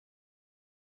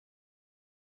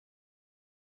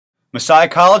Messiah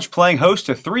College playing host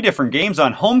to 3 different games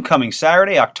on Homecoming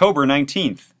Saturday, October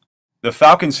 19th. The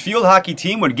Falcons field hockey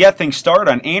team would get things started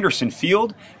on Anderson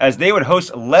Field as they would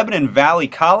host Lebanon Valley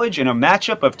College in a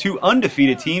matchup of 2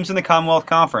 undefeated teams in the Commonwealth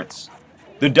Conference.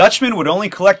 The Dutchmen would only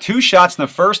collect 2 shots in the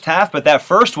first half, but that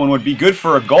first one would be good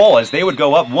for a goal as they would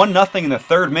go up 1-0 in the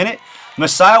 3rd minute.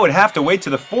 Messiah would have to wait to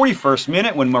the 41st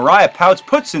minute when Mariah Pouts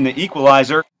puts in the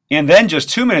equalizer. And then just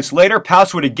 2 minutes later,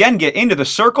 Pouts would again get into the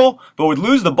circle, but would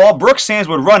lose the ball. Brooks Sands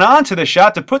would run onto the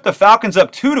shot to put the Falcons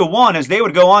up 2-1 as they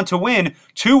would go on to win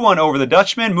 2-1 over the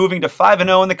Dutchmen, moving to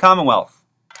 5-0 in the Commonwealth.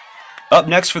 Up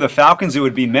next for the Falcons, it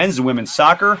would be men's and women's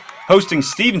soccer, hosting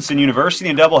Stevenson University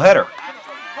in doubleheader.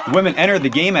 The women entered the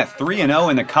game at 3-0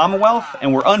 in the Commonwealth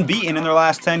and were unbeaten in their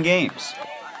last 10 games.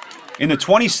 In the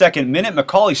 22nd minute,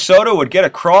 Macaulay Soto would get a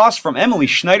cross from Emily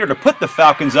Schneider to put the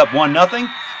Falcons up 1-0.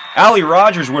 Allie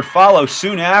Rogers would follow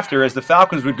soon after as the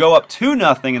Falcons would go up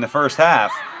 2-0 in the first half.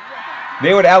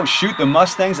 They would outshoot the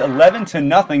Mustangs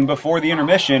 11-0 before the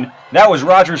intermission. That was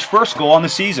Rogers' first goal on the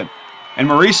season. And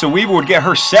Marisa Weaver would get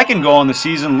her second goal on the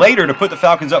season later to put the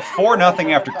Falcons up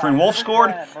 4-0 after Corinne Wolf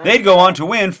scored. They'd go on to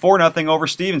win 4-0 over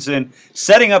Stevenson,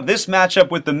 setting up this matchup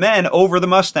with the men over the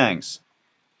Mustangs.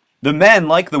 The men,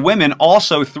 like the women,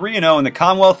 also 3-0 in the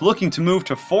Commonwealth, looking to move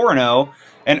to 4-0.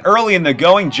 And early in the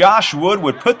going, Josh Wood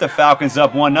would put the Falcons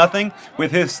up 1-0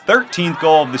 with his 13th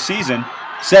goal of the season,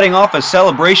 setting off a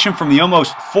celebration from the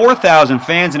almost 4,000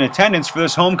 fans in attendance for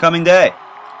this homecoming day.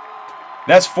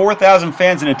 That's 4,000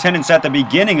 fans in attendance at the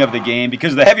beginning of the game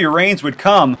because the heavy rains would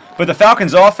come, but the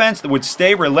Falcons' offense would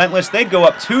stay relentless. They'd go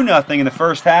up 2-0 in the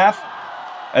first half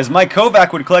as Mike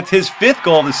Kovac would collect his 5th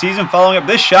goal of the season following up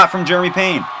this shot from Jeremy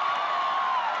Payne.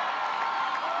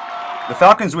 The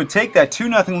Falcons would take that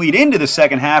 2-0 lead into the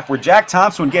second half where Jack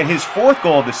Thompson would get his 4th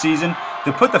goal of the season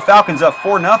to put the Falcons up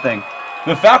 4-0.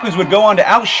 The Falcons would go on to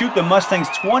outshoot the Mustangs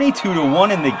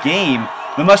 22-1 in the game.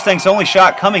 The Mustangs' only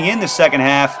shot coming in the second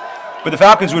half, but the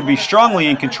Falcons would be strongly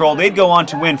in control. They'd go on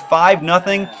to win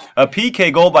 5-0. A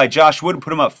PK goal by Josh Wood would put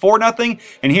them up 4-0.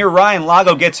 And here Ryan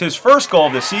Lago gets his first goal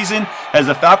of the season as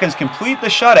the Falcons complete the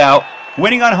shutout,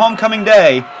 winning on homecoming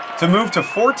day to move to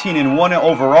 14-1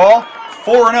 overall.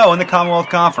 4-0 in the Commonwealth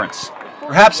Conference.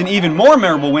 Perhaps an even more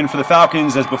memorable win for the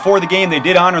Falcons as before the game they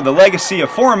did honor the legacy of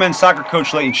former men's soccer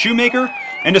coach Leighton Shoemaker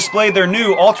and displayed their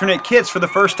new alternate kits for the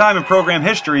first time in program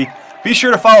history. Be sure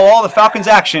to follow all the Falcons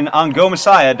action on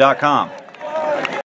GoMessiah.com.